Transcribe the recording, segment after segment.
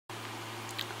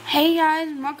Hey guys,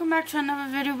 welcome back to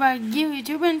another video by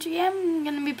YouTube, and today I'm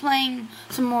going to be playing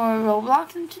some more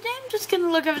Roblox, and today I'm just going to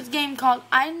look at this game called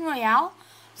Royale.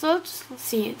 So let's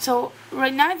see. So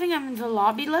right now I think I'm in the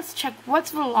lobby. Let's check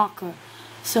what's the locker.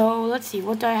 So let's see,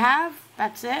 what do I have?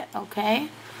 That's it, okay.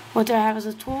 What do I have as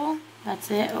a tool? That's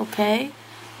it, okay.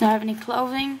 Do I have any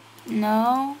clothing?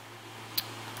 No.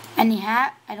 Any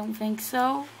hat? I don't think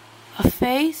so. A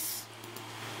face?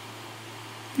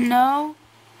 No.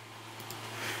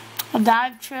 A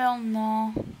dive trail?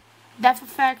 No. Death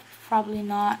effect? Probably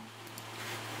not.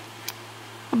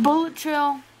 A bullet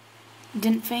trail?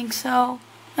 Didn't think so.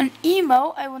 An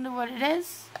emote? I wonder what it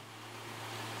is.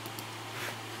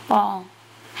 Well,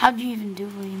 how do you even do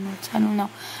emotes? I don't know.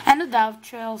 And a dive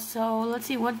trail. So let's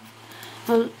see what's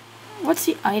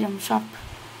the item shop.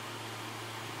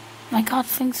 My God,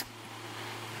 things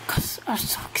are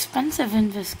so expensive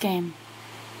in this game.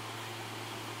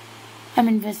 I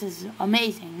mean, this is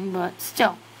amazing, but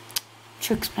still,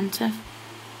 too expensive.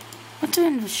 What's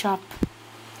in the shop?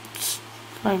 It's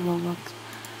by Roblox.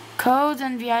 Codes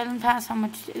and the island pass, how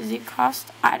much does it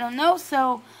cost? I don't know,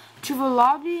 so to the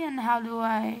lobby, and how do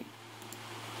I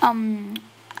want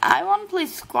to play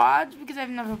squads because I've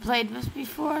never played this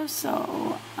before,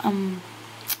 so,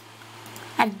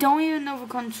 I don't even know the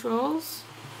controls.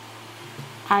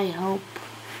 I hope.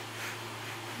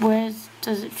 Where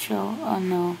does it show? Oh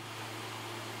no.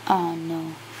 Oh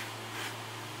no.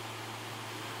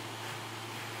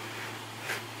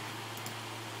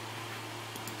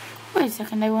 Wait a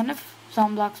second, I wonder if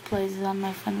Zomblocks plays is on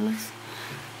my friend list.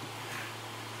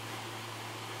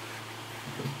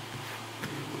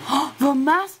 The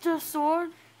Master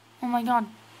Sword! Oh my God.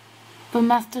 The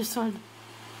Master Sword.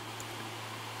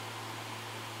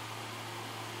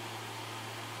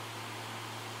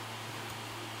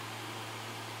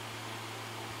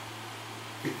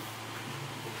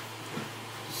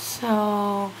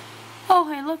 So,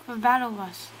 oh hey, look, the battle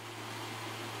bus.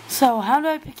 So, how do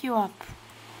I pick you up?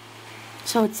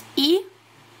 So it's E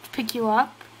to pick you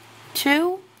up.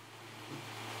 2.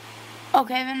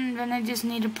 Okay, then I just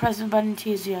need to press the button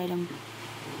to use the item.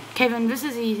 Okay, then this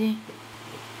is easy.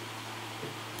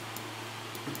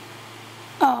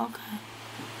 Oh, okay.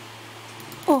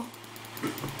 Oh.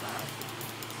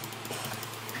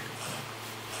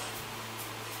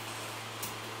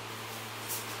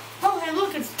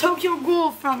 Look, it's Tokyo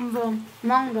Ghoul from the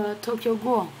manga Tokyo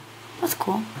Ghoul. That's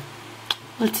cool.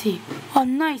 Let's see. Oh,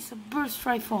 nice, a burst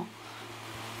rifle.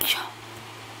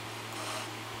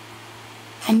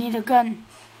 I need a gun.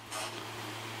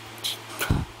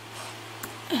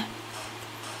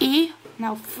 E,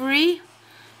 now free.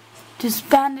 Just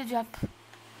bandage up.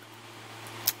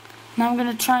 Now I'm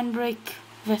gonna try and break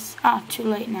this. Ah, too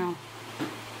late now.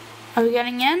 Are we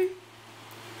getting in?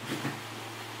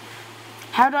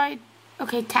 How do I...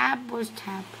 Okay, tab. Where's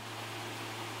tab?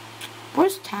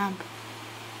 Where's tab?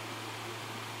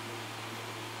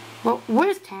 Well,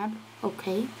 where's tab?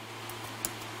 Okay.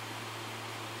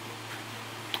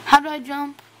 How do I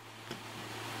jump?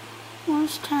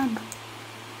 Where's tab?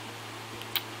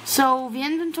 So, the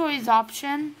inventory is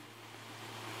option.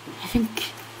 I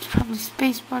think it's probably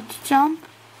spacebar to jump.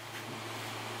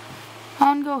 I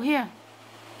want to go here.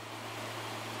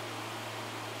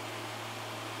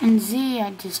 And Z,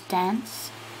 I just dance.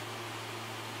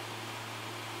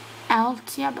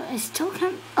 Alt, yeah, but I still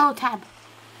can't. Oh, tab.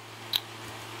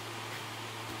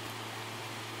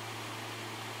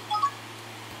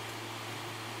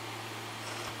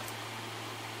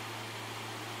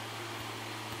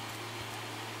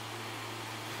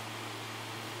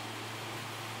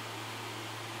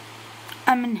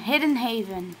 I'm in Hidden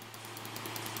Haven.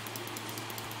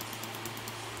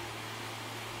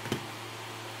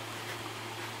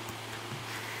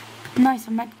 Nice,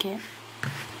 a medkit.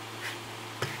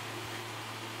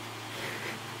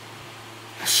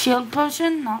 A shield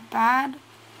potion, not bad.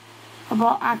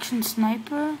 About action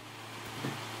sniper.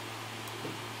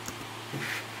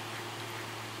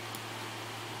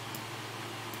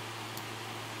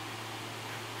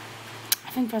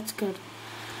 I think that's good.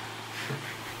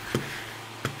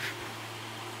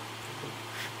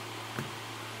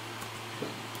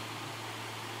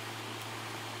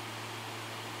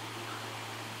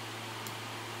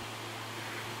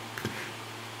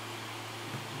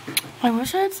 I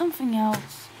wish I had something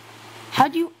else. How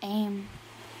do you aim?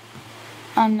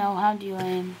 Oh no, how do you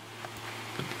aim?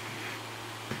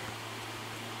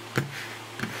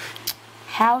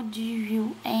 How do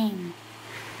you aim?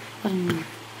 What do you mean?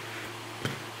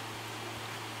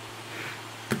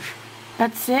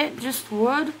 That's it? Just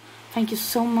wood? Thank you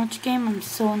so much, game. I'm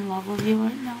so in love with you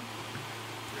right now.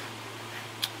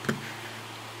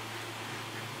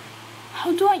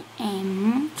 How do I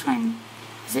aim? I'm trying.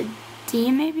 Is it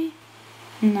D maybe?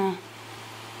 Nah.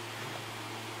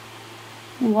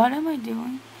 What am I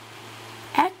doing?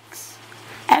 X?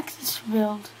 X is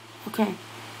build. Okay.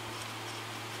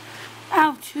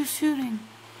 Ouch, who's shooting?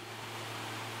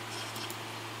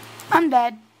 I'm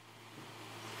dead.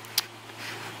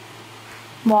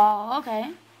 Well,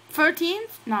 okay.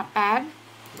 13th, not bad.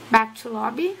 Back to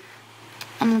lobby.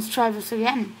 And let's try this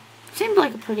again. Seems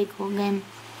like a pretty cool game.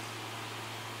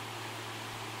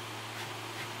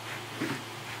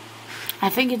 I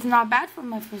think it's not bad for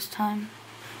my first time.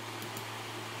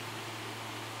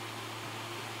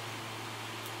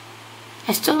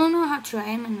 I still don't know how to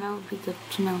aim, and that would be good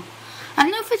to know. I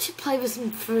don't know if I should play this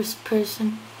in first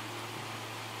person.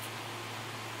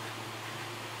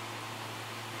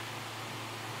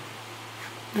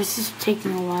 This is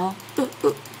taking a while.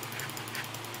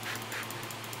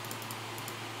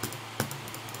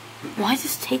 Why is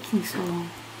this taking so long?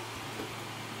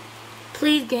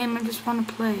 Please, game, I just want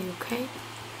to play, okay?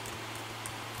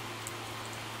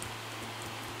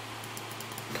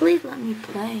 Please let me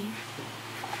play.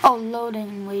 Oh, loading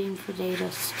and waiting for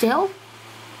data. Still?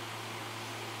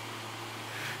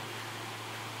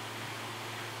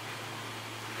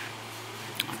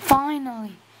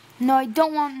 Finally. No, I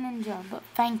don't want ninja, but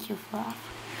thank you for offering.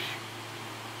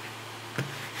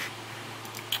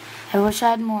 I wish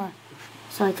I had more,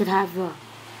 so I could have a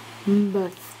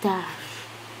mustache.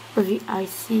 I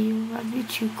see you, that'd be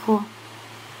too cool.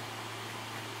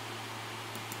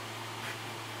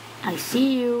 I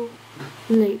see you.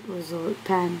 Late resort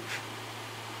pen.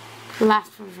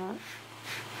 Last resort.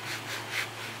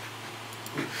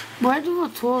 Where do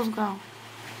the tools go?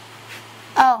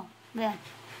 Oh, there.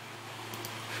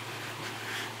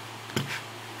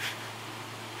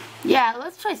 Yeah,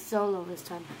 let's try solo this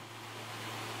time.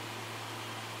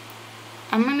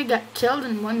 I'm gonna get killed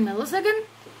in 1 millisecond,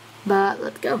 but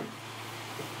let's go.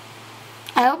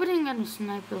 I hope I didn't get a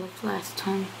sniper like last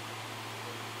time.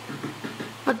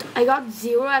 But I got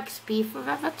 0 XP for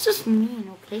that. That's just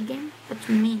mean, okay, game? That's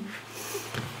mean.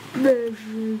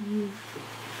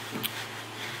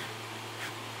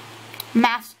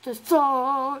 Master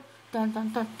Sword. Dun dun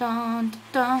dun dun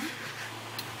dun.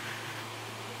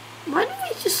 Why don't we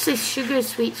just say sugar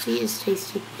sweet sweet is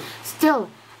tasty? Still,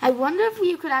 I wonder if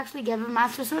you could actually give a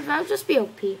Master Sword. That would just be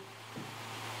OP.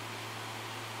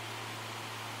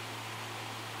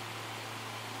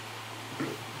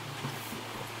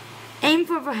 Aim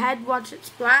for the head, watch it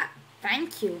splat.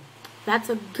 Thank you. That's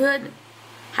a good.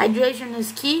 Hydration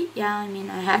is key. Yeah, I mean,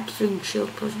 I have to drink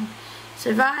shield potion.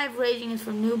 Survive, raging is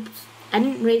for noobs. I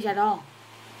didn't rage at all.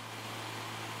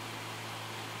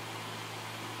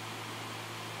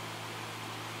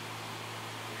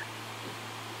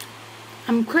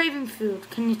 I'm craving food.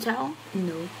 Can you tell?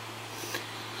 No.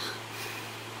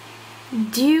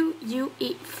 Do you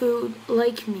eat food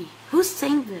like me? Who's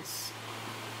saying this?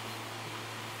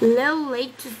 Lil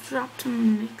Lake just dropped a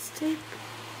mixtape.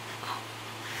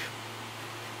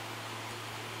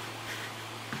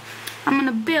 I'm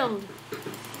gonna build.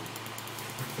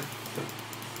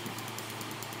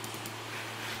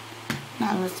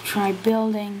 Now let's try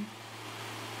building.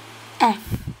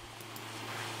 F.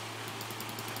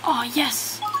 Oh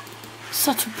yes!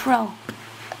 Such a pro.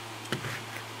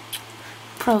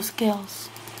 Pro skills.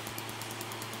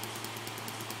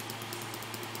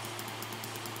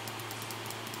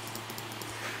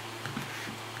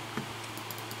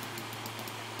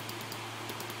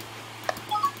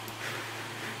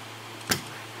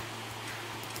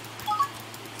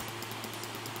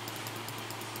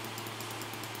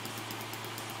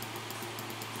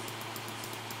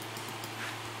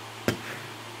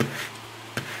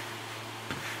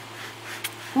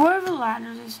 Where are the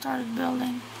ladders I started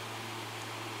building?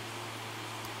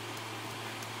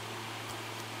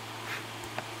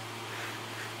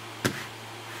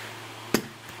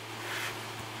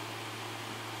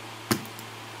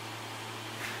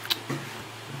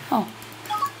 Oh.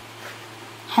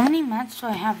 How many mats do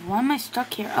I have? Why am I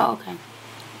stuck here? Oh, okay.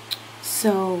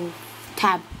 So,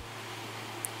 tab.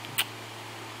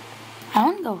 I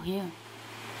want to go here.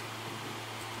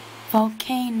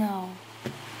 Volcano.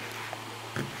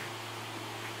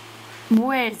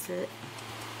 Where is it?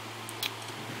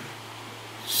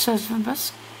 Says the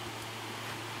best.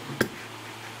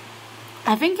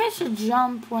 I think I should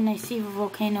jump when I see the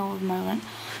volcano with my run.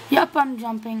 Yup, I'm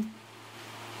jumping.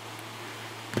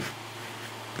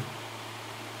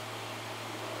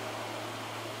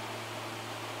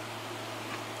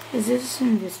 Is this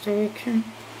in this direction?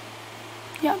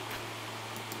 Yup.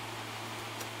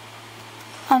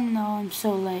 Oh no, I'm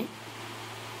so late.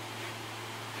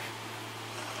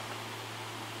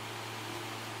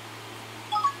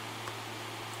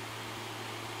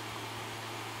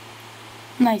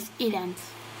 Nice, eat ends.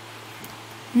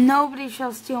 Nobody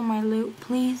shall steal my loot,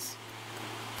 please.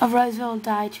 Otherwise I will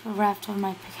die to the raft of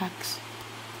my pickaxe.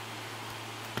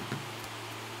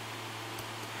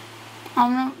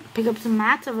 I'm gonna pick up some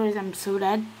mats, otherwise I'm so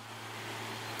dead.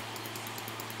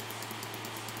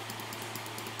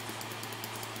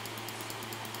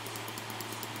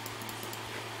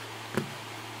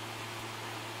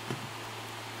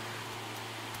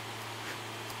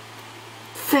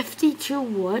 $52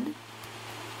 wood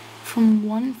from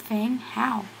one thing?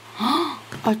 How?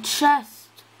 A chest.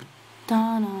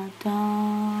 Da da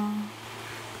da.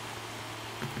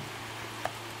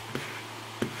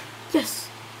 Yes.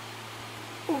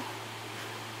 Oh.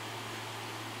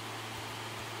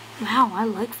 Wow, I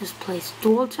like this place.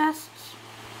 Dual chests.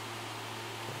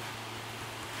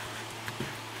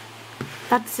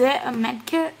 That's it. A med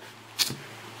kit.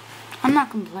 I'm not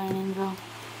complaining though.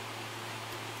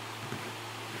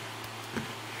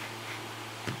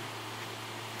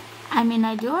 I mean,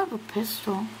 I do have a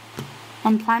pistol.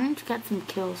 I'm planning to get some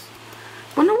kills.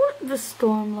 Wonder what the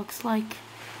storm looks like.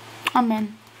 I'm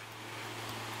in.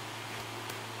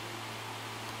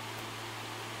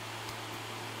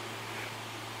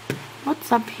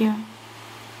 What's up here?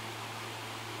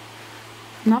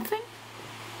 Nothing?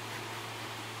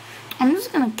 I'm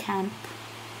just gonna camp.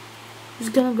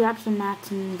 Just gonna grab some mats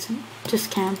and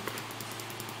just camp.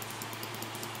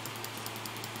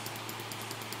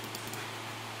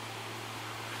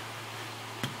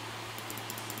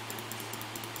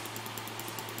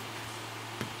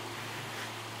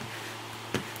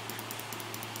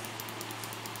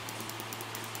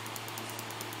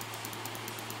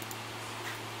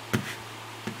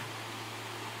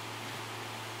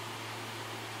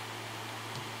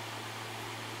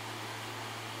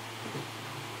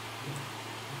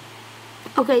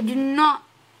 Okay, do not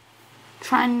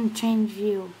try and change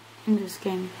view in this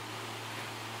game.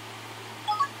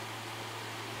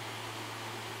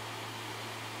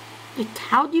 Like,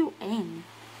 how do you aim?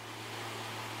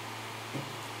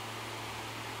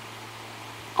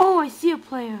 Oh, I see a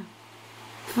player.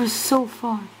 For so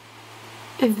far.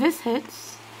 If this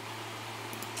hits...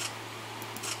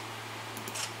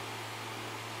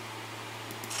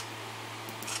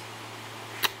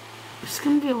 It's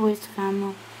gonna be a waste of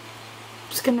ammo.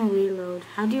 Just gonna reload.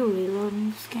 How do you reload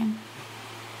in this game?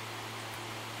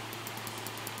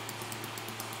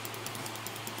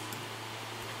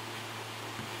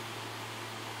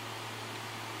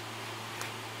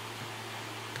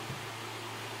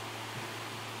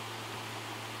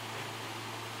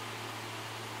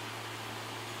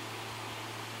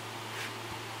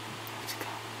 Let's go.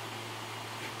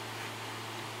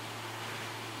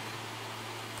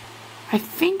 I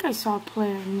think I saw a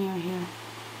player near here.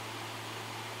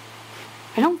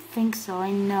 I don't think so, I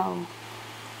know.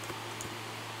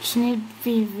 Just need to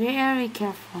be very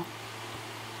careful.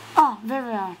 Oh, there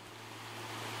we are.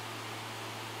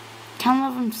 Can't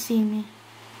let them see me.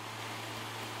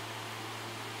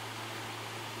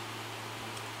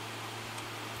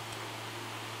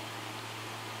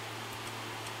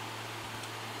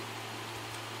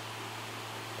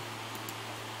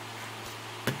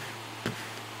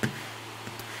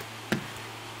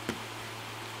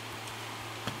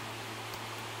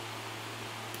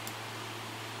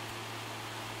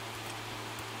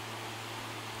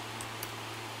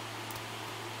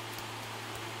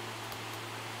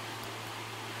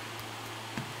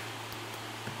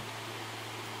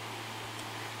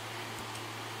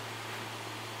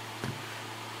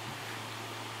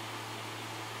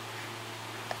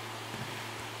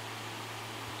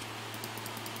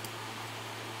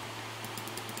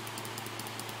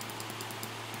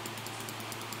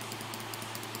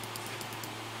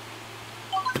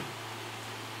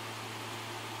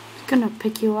 Gonna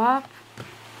pick you up,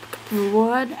 pick up the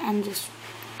wood, and just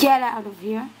get out of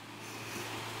here.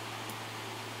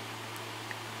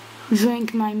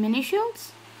 Drink my mini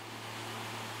shields,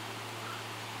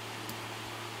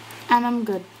 and I'm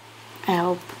good. I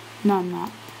hope. No, I'm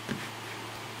not.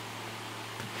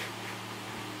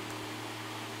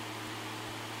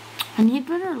 I need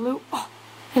better loot. Oh,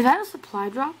 is that a supply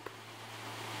drop?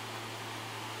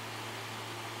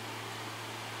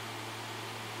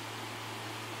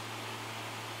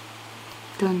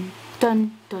 Dun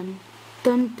dun dun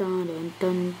dun dun dun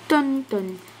dun dun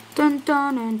dun dun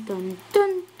dun dun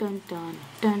dun dun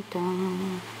dun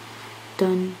dun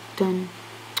dun dun.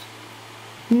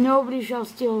 Nobody shall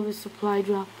steal the supply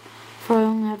drop, for I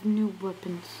only have new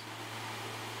weapons.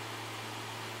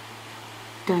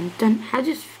 Dun dun. How do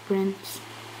you sprint?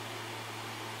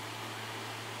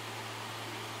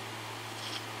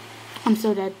 I'm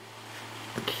so dead.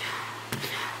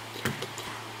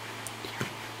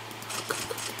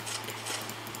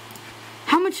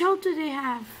 health do they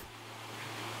have?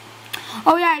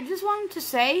 Oh yeah, I just wanted to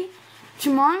say,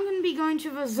 tomorrow I'm going to be going to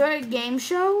the Zurich game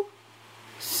show.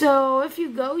 So if you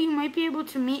go, you might be able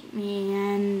to meet me.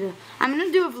 And I'm going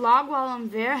to do a vlog while I'm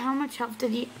there. How much health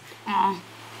did he... Oh.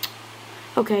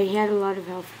 Okay, he had a lot of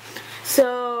health.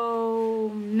 So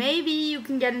maybe you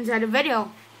can get inside a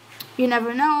video. You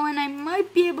never know. And I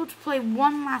might be able to play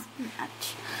one last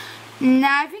match.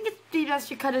 Nah, I think it's best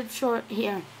to cut it short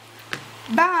here.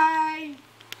 Bye.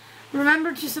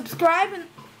 Remember to subscribe.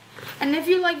 And if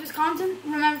you like this content,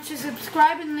 remember to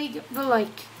subscribe and leave the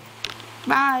like.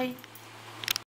 Bye.